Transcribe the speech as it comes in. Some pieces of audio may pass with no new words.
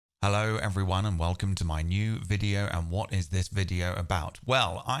Hello everyone and welcome to my new video. And what is this video about?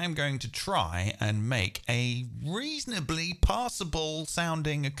 Well, I am going to try and make a reasonably passable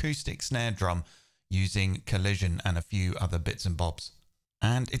sounding acoustic snare drum using collision and a few other bits and bobs.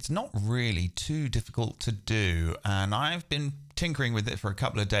 And it's not really too difficult to do, and I've been tinkering with it for a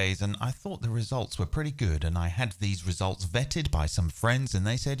couple of days and I thought the results were pretty good, and I had these results vetted by some friends and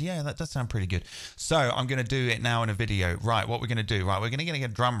they said, yeah, that does sound pretty good. So I'm going to do it now in a video. Right, what we're going to do, right, we're going to get a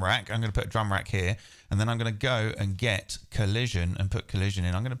drum rack. I'm going to put a drum rack here, and then I'm going to go and get collision and put collision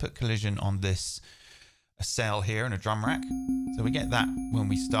in. I'm going to put collision on this cell here in a drum rack. So we get that when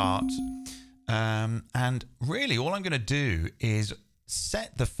we start. And really all I'm going to do is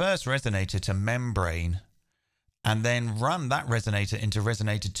set the first resonator to membrane and then run that resonator into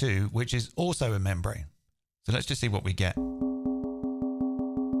resonator 2, which is also a membrane. So let's just see what we get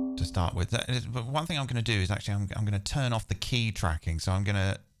to start with. But one thing I'm going to do is actually I'm going to turn off the key tracking. So I'm going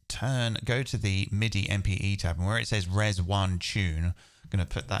to go to the MIDI MPE tab, and where it says Res 1 tune, I'm going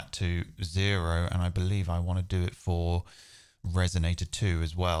to put that to 0, and I believe I want to do it for resonator 2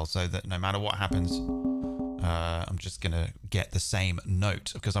 as well, so that no matter what happens, I'm just going to get the same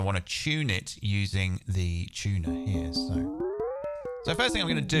note because I want to tune it using the tuner here. So first thing I'm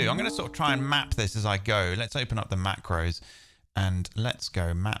going to do, I'm going to sort of try and map this as I go. Let's open up the macros and let's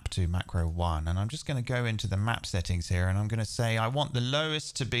go map to macro 1. And I'm just going to go into the map settings here, and I'm going to say I want the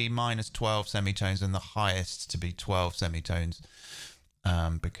lowest to be -12 semitones and the highest to be 12 semitones,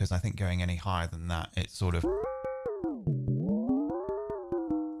 because I think going any higher than that, it sort of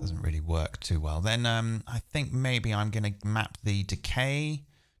doesn't really work too well. Then I think maybe I'm going to map the decay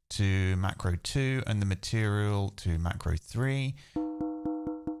to macro 2 and the material to macro 3.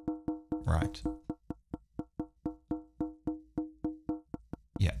 Right.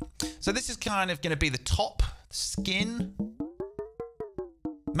 Yeah. So this is kind of going to be the top skin.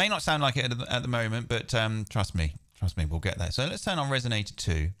 May not sound like it at the moment, but trust me, we'll get there. So let's turn on resonator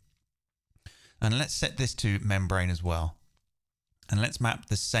 2 and let's set this to membrane as well. And let's map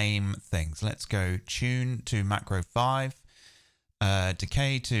the same things. Let's go tune to macro 5,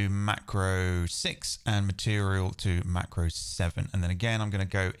 decay to macro 6, and material to macro 7. And then again, I'm going to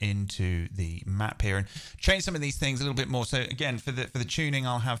go into the map here and change some of these things a little bit more. So again, for the tuning,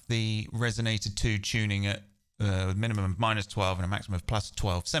 I'll have the resonator 2 tuning at a minimum of -12 and a maximum of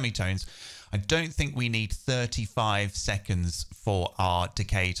 +12 semitones. I don't think we need 35 seconds for our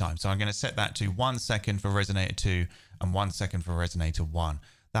decay time. So I'm going to set that to 1 second for resonator 2 and 1 second for resonator 1.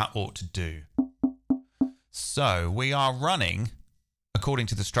 That ought to do. So we are running, according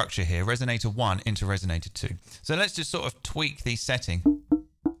to the structure here, resonator 1 into resonator 2. So let's just sort of tweak the setting.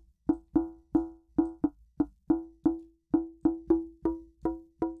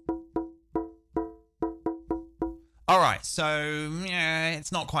 All right, so yeah,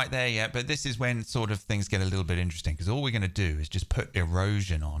 it's not quite there yet, but this is when sort of things get a little bit interesting, because all we're going to do is just put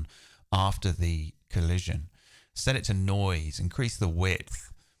erosion on after the collision. Set it to noise, increase the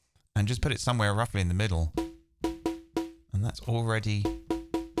width, and just put it somewhere roughly in the middle. And that's already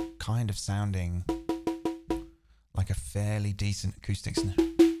kind of sounding like a fairly decent acoustic snare.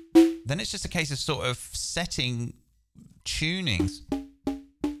 Then it's just a case of sort of setting tunings.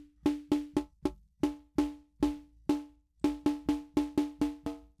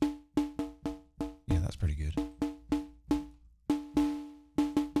 Yeah, that's pretty good.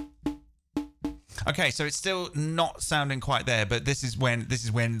 Okay, so it's still not sounding quite there, but this is when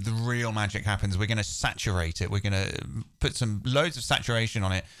the real magic happens. We're going to saturate it. We're going to put loads of saturation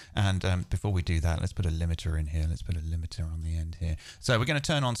on it. And before we do that, let's put a limiter in here. Let's put a limiter on the end here. So we're going to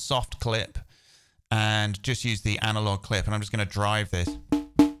turn on soft clip and just use the analog clip. And I'm just going to drive this.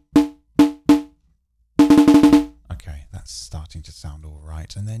 Okay, that's starting to sound all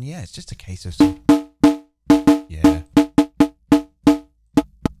right. And then, yeah, it's just a case of yeah.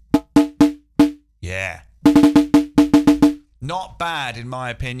 Yeah. Not bad, in my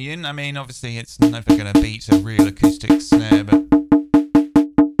opinion. I mean, obviously, it's never going to beat a real acoustic snare, but...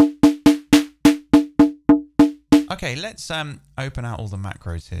 Okay, let's open out all the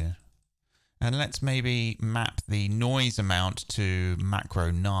macros here. And let's maybe map the noise amount to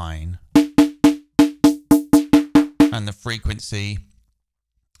macro 9. And the frequency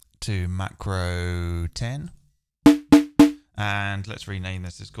to macro 10. And let's rename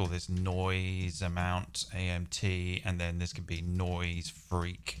this. Let's call this noise amount AMT, and then this could be noise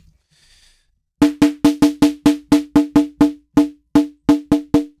freak.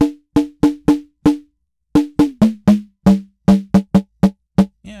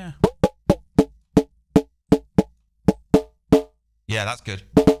 Yeah. Yeah, that's good.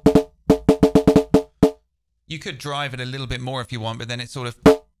 You could drive it a little bit more if you want, but then it's sort of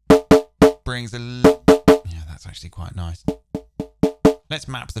brings a... Yeah, that's actually quite nice. Let's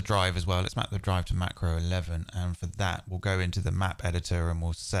map the drive as well. Let's map the drive to macro 11. And for that, we'll go into the map editor and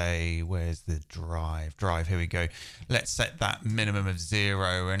we'll say, where's the drive? Drive, here we go. Let's set that minimum of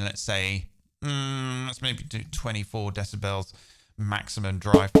 0. And let's say, let's maybe do 24 decibels maximum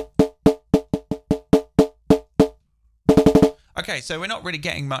drive. Okay, so we're not really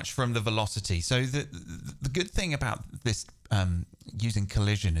getting much from the velocity. So the good thing about this using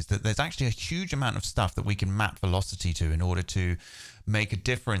collision is that there's actually a huge amount of stuff that we can map velocity to in order to make a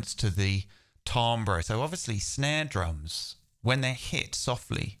difference to the timbre. So obviously snare drums, when they're hit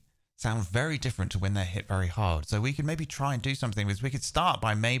softly, sound very different to when they're hit very hard. So we could maybe try and do something with, we could start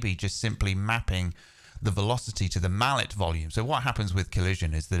by maybe just simply mapping the velocity to the mallet volume. So what happens with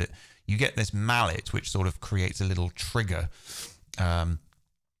collision is that you get this mallet which sort of creates a little trigger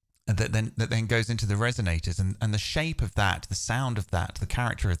that then goes into the resonators, and the shape of that, the sound of that, the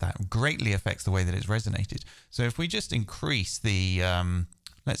character of that greatly affects the way that it's resonated. So if we just increase the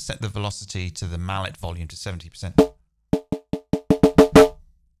let's set the velocity to the mallet volume to 70%.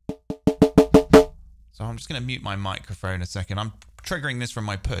 So I'm just going to mute my microphone a second. I'm triggering this from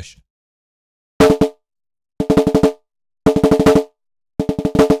my push.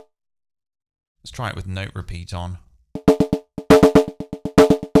 Let's try it with note repeat on.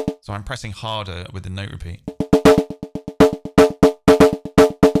 So I'm pressing harder with the note repeat.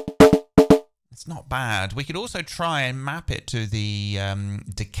 It's not bad. We could also try and map it to the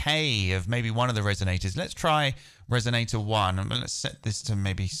decay of maybe one of the resonators. Let's try resonator 1, and let's set this to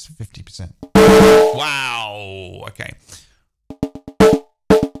maybe 50%. Wow! Okay.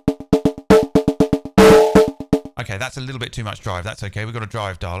 Okay, that's a little bit too much drive. That's okay. We've got a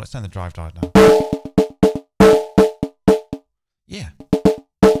drive dial. Let's turn the drive dial down. Yeah.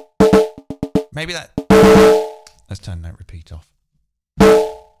 Maybe that... Let's turn note repeat off.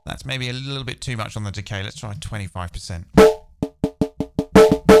 That's maybe a little bit too much on the decay. Let's try 25%.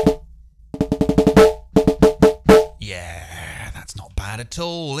 Yeah, that's not bad at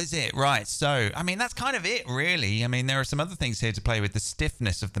all, is it? Right, so, I mean, that's kind of it, really. I mean, there are some other things here to play with. The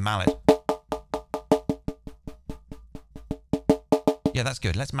stiffness of the mallet. Yeah, that's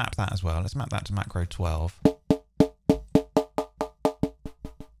good. Let's map that as well. Let's map that to macro 12.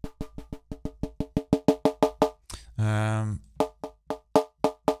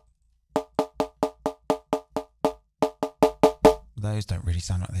 Those don't really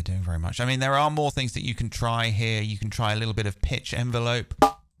sound like they're doing very much. I mean, there are more things that you can try here. You can try a little bit of pitch envelope,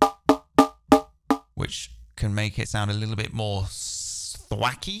 which can make it sound a little bit more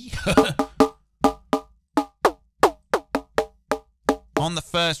thwacky. On the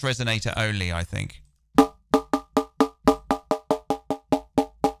first resonator only, I think.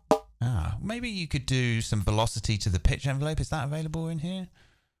 Maybe you could do some velocity to the pitch envelope. Is that available in here?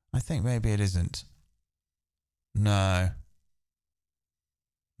 I think maybe it isn't. No.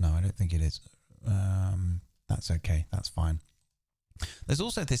 No, I don't think it is. That's okay. That's fine. There's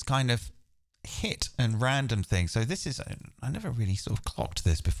also this kind of hit and random thing. So this is, I never really sort of clocked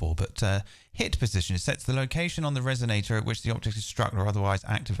this before, but hit position. It sets the location on the resonator at which the object is struck or otherwise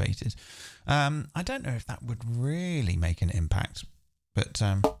activated. I don't know if that would really make an impact, but...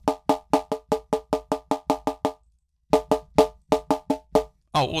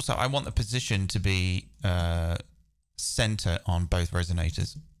 Oh, also, I want the position to be center on both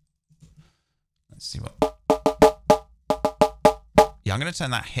resonators. Let's see what... Yeah, I'm going to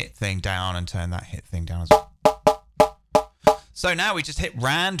turn that hit thing down and turn that hit thing down as well. So now we just hit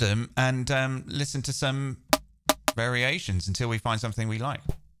random and listen to some variations until we find something we like.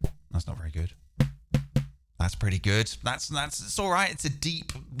 That's not very good. That's pretty good. It's all right. It's a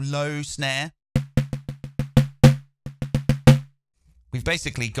deep, low snare. We've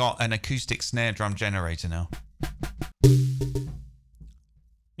basically got an acoustic snare drum generator now.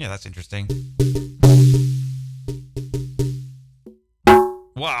 Yeah, that's interesting.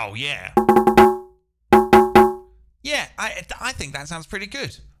 Wow, yeah. Yeah, I think that sounds pretty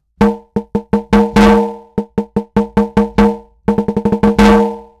good.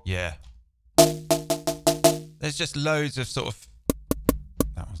 Yeah. There's just loads of sort of...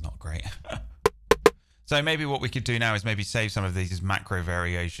 That one's not great. So maybe what we could do now is maybe save some of these as macro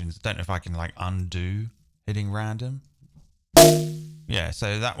variations. Don't know if I can like undo hitting random. Yeah,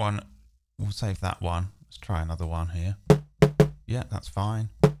 so that one, we'll save that one. Let's try another one here. Yeah, that's fine.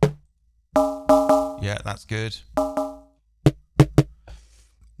 Yeah, that's good.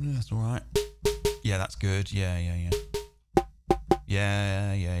 That's all right. Yeah, that's good. Yeah. Yeah.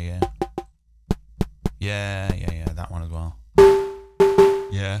 That one as well.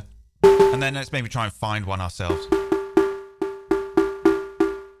 Yeah. And then let's maybe try and find one ourselves.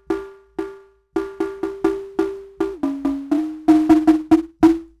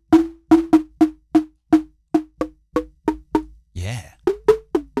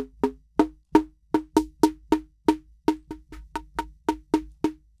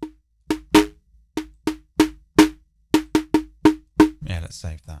 let's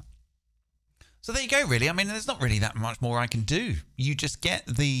save that. So there you go, really. I mean, there's not really that much more I can do. You just get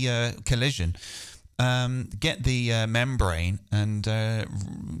the collision, get the membrane, and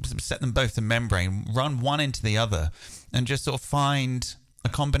set them both to membrane, run one into the other, and just sort of find a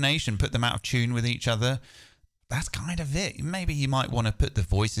combination, put them out of tune with each other. That's kind of it. Maybe you might want to put the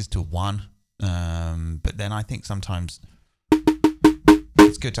voices to 1, but then I think sometimes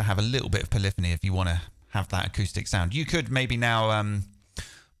it's good to have a little bit of polyphony if you want to have that acoustic sound. You could maybe now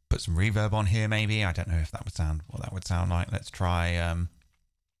put some reverb on here, maybe. I don't know if that would sound what that would sound like. Let's try.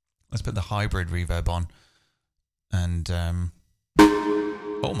 Let's put the hybrid reverb on, and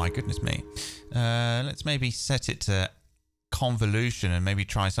oh my goodness me. Let's maybe set it to convolution and maybe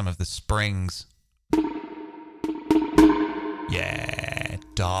try some of the springs. Yeah,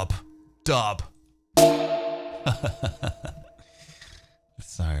 dub.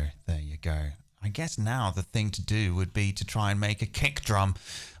 So there you go. I guess now the thing to do would be to try and make a kick drum.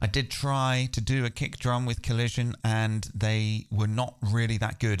 I did try to do a kick drum with Collision, and they were not really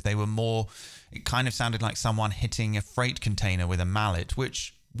that good. They were more, it kind of sounded like someone hitting a freight container with a mallet,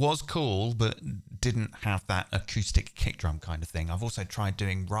 which was cool, but didn't have that acoustic kick drum kind of thing. I've also tried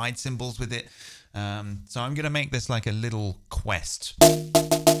doing ride cymbals with it. So I'm going to make this like a little quest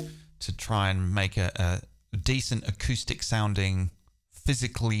to try and make a decent acoustic sounding,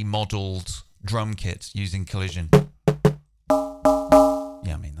 physically modeled drum kit using Collision. Yeah,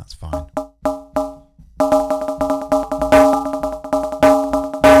 I mean, that's fine.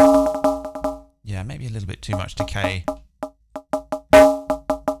 Yeah, maybe a little bit too much decay.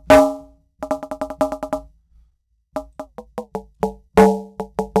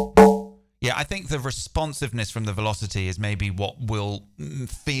 Yeah, I think the responsiveness from the velocity is maybe what will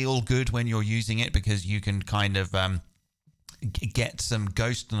feel good when you're using it, because you can kind of get some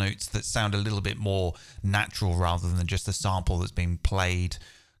ghost notes that sound a little bit more natural rather than just a sample that's being played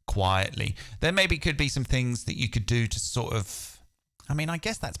quietly. There maybe could be some things that you could do to sort of, I mean, I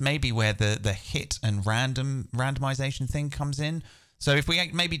guess that's maybe where the hit and randomization thing comes in. So if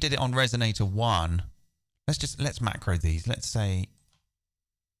we maybe did it on resonator 1, let's macro these. Let's say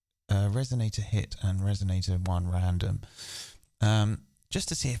resonator hit and resonator 1 random, just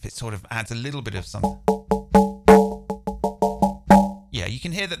to see if it sort of adds a little bit of something. Yeah, you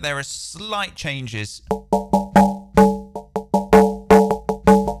can hear that there are slight changes.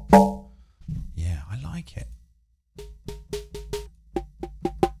 Yeah, I like it.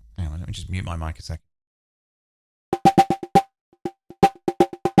 Hang on, let me just mute my mic a second.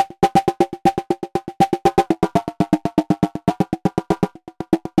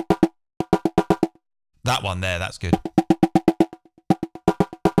 That one there, that's good.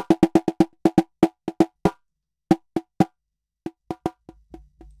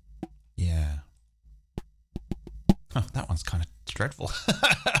 Yeah. Oh, that one's kind of dreadful.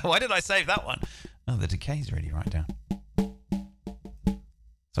 Why did I save that one? Oh, the decay's really right down.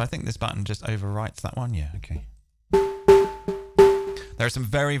 So I think this button just overwrites that one. Yeah, okay. There are some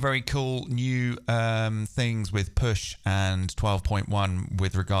very, very cool new things with push and 12.1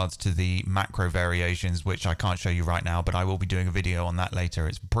 with regards to the macro variations, which I can't show you right now, but I will be doing a video on that later.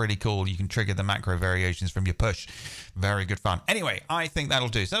 It's pretty cool. You can trigger the macro variations from your push. Very good fun. Anyway, I think that'll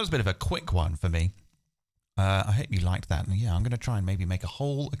do. So that was a bit of a quick one for me. I hope you liked that. And yeah, I'm going to try and maybe make a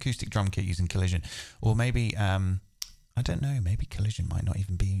whole acoustic drum kit using Collision. Or maybe, I don't know, maybe Collision might not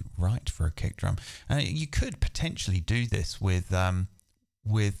even be right for a kick drum. You could potentially do this with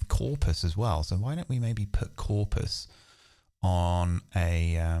Corpus as well. So why don't we maybe put Corpus on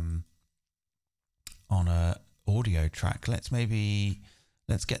a audio track? Let's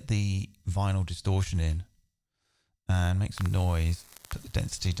get the vinyl distortion in and make some noise, put the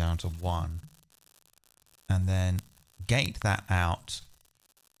density down to 1, and then gate that out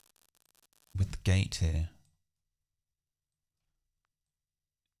with the gate here.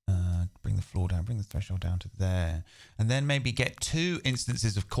 Bring the floor down, bring the threshold down to there, and then maybe get 2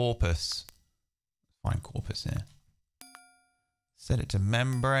 instances of Corpus. Find Corpus here. Set it to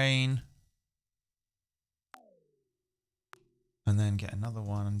membrane, and then get another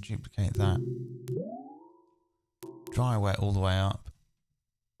one and duplicate that. Dry wet all the way up,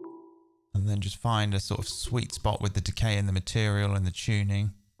 and then just find a sort of sweet spot with the decay in the material and the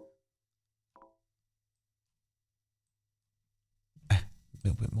tuning. A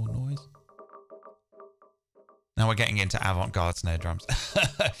little bit more noise. Now we're getting into avant-garde snare drums.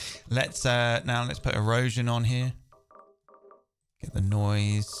 Let's put erosion on here. Get the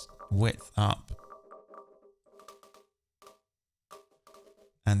noise width up.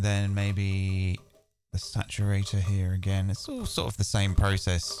 And then maybe the saturator here again. It's all sort of the same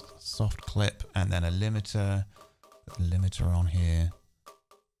process. Soft clip and then a limiter. Put the limiter on here.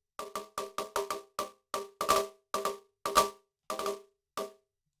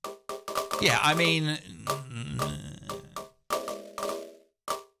 Yeah, I mean...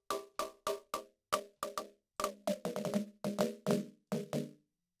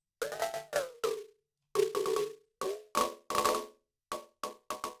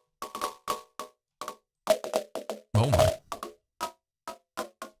 Oh my.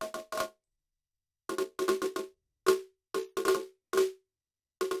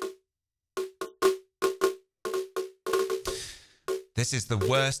 This is the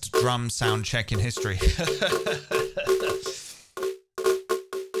worst drum sound check in history.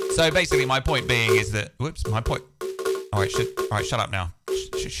 So basically my point being is that, whoops, my point. All right, shut up now.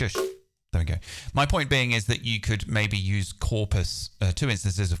 Shush. There we go. My point being is that you could maybe use Corpus, 2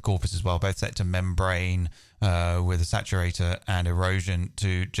 instances of Corpus as well, both set to membrane with a saturator and erosion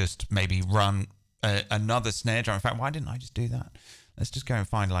to just maybe run another snare drum. In fact, why didn't I just do that? Let's just go and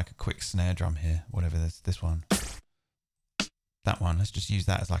find like a quick snare drum here, whatever this one. That one. Let's just use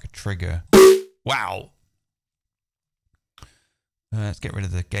that as like a trigger. Wow. Let's get rid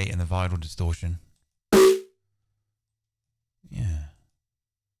of the gate and the vinyl distortion. Yeah.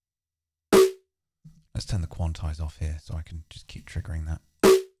 Let's turn the quantize off here so I can just keep triggering that.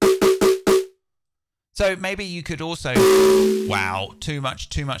 So maybe you could also... Wow, too much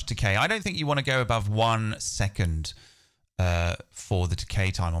decay. I don't think you want to go above 1 second for the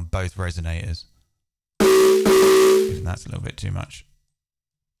decay time on both resonators. Even that's a little bit too much.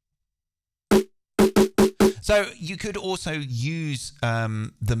 So you could also use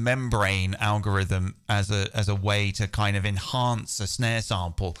the membrane algorithm as a way to kind of enhance a snare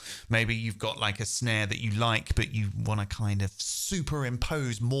sample. Maybe you've got like a snare that you like, but you want to kind of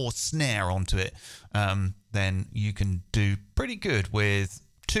superimpose more snare onto it. Then you can do pretty good with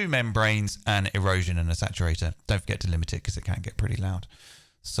 2 membranes and erosion and a saturator. Don't forget to limit it because it can get pretty loud.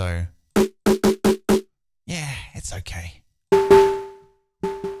 So yeah, it's okay.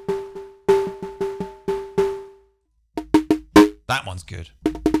 That one's good.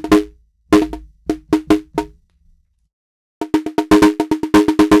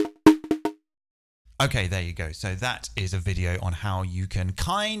 Okay, there you go. So that is a video on how you can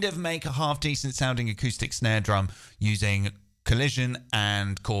kind of make a half decent sounding acoustic snare drum using collision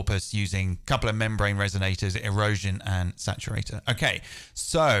and Corpus, using a couple of membrane resonators, erosion and saturator. Okay,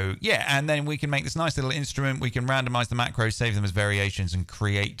 so yeah, and then we can make this nice little instrument. We can randomize the macros, save them as variations and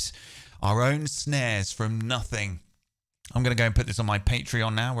create our own snares from nothing. I'm going to go and put this on my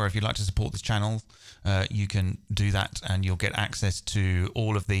Patreon now, where if you'd like to support this channel, you can do that and you'll get access to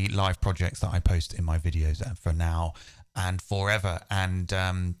all of the live projects that I post in my videos for now and forever, and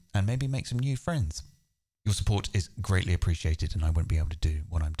maybe make some new friends. Your support is greatly appreciated, and I wouldn't be able to do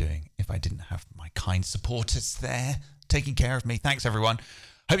what I'm doing if I didn't have my kind supporters there taking care of me. Thanks, everyone.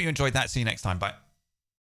 Hope you enjoyed that. See you next time. Bye.